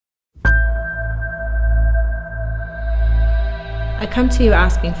I come to you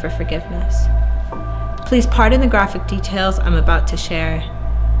asking for forgiveness. Please pardon the graphic details I'm about to share.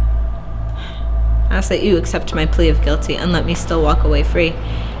 I ask that you accept my plea of guilty and let me still walk away free.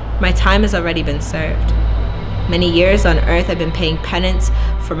 My time has already been served. Many years on earth I've been paying penance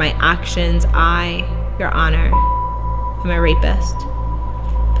for my actions. I, Your Honor, am a rapist.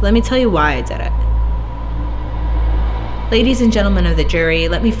 But let me tell you why I did it. Ladies and gentlemen of the jury,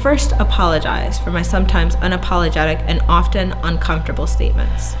 let me first apologize for my sometimes unapologetic and often uncomfortable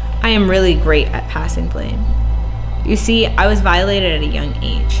statements. I am really great at passing blame. You see, I was violated at a young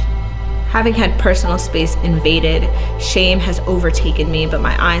age. Having had personal space invaded, shame has overtaken me, but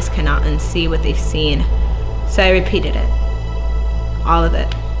my eyes cannot unsee what they've seen. So I repeated it, all of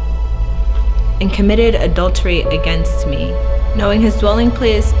it, and committed adultery against me, knowing his dwelling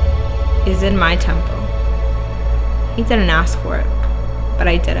place is in my temple. He didn't ask for it, but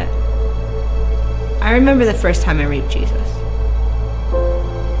I did it. I remember the first time I raped Jesus.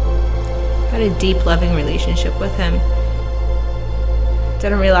 I had a deep, loving relationship with him.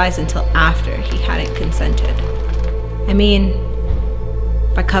 Didn't realize until after he hadn't consented. I mean,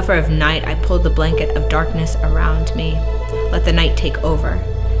 by cover of night, I pulled the blanket of darkness around me, let the night take over.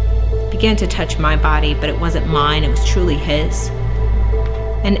 Began to touch my body, but it wasn't mine, it was truly his.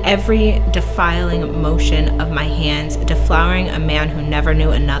 And every defiling motion of my hands, deflowering a man who never knew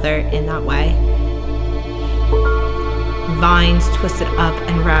another in that way. Vines twisted up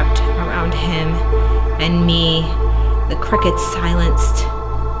and wrapped around him and me. The crickets silenced.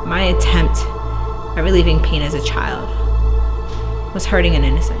 My attempt at relieving pain as a child was hurting an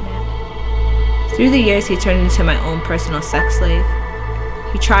innocent man. Through the years, he turned into my own personal sex slave.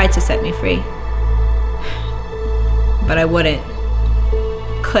 He tried to set me free, but I wouldn't.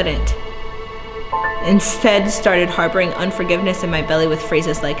 Couldn't. Instead, started harboring unforgiveness in my belly with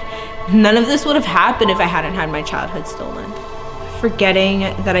phrases like, "None of this would have happened if I hadn't had my childhood stolen." Forgetting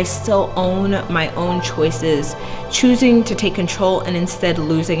that I still own my own choices, choosing to take control and instead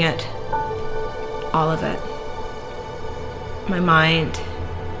losing it. All of it. My mind,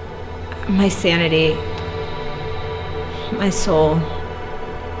 my sanity, my soul.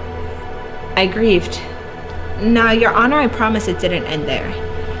 I grieved. Now, Your Honor, I promise it didn't end there.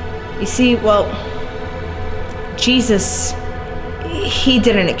 You see, well, Jesus, he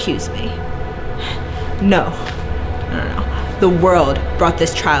didn't accuse me. No. The world brought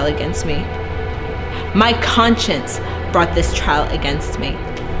this trial against me. My conscience brought this trial against me.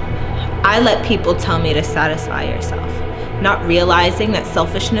 I let people tell me to satisfy yourself, not realizing that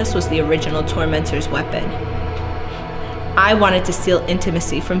selfishness was the original tormentor's weapon. I wanted to steal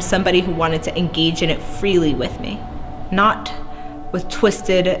intimacy from somebody who wanted to engage in it freely with me, not with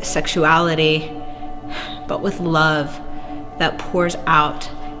twisted sexuality, but with love that pours out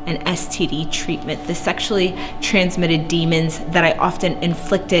an STD treatment, the sexually transmitted demons that I often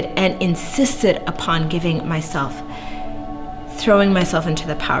inflicted and insisted upon giving myself, throwing myself into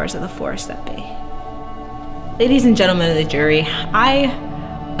the powers of the force that be. Ladies and gentlemen of the jury, I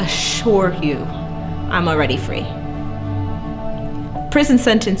assure you I'm already free. Prison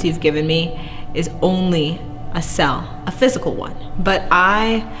sentence you've given me is only a cell, a physical one, but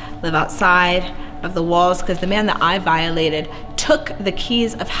I live outside of the walls because the man that I violated took the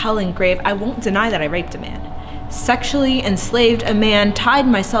keys of hell and grave. I won't deny that I raped a man, sexually enslaved a man, tied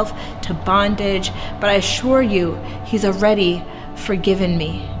myself to bondage, but I assure you he's already forgiven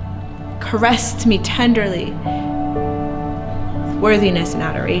me, caressed me tenderly with worthiness and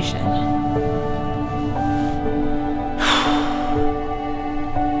adoration.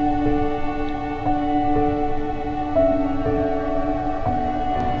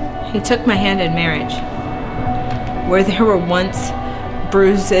 He took my hand in marriage, where there were once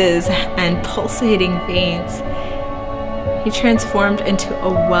bruises and pulsating veins. He transformed into a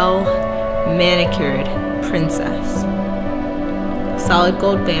well-manicured princess. Solid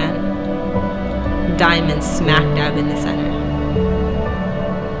gold band, diamonds smack dab in the center.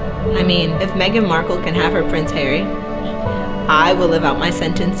 I mean, if Meghan Markle can have her Prince Harry, I will live out my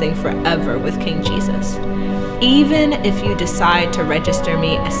sentencing forever with King Jesus. Even if you decide to register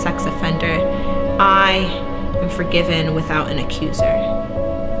me as sex offender, I am forgiven without an accuser.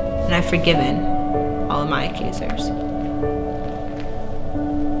 And I've forgiven all of my accusers.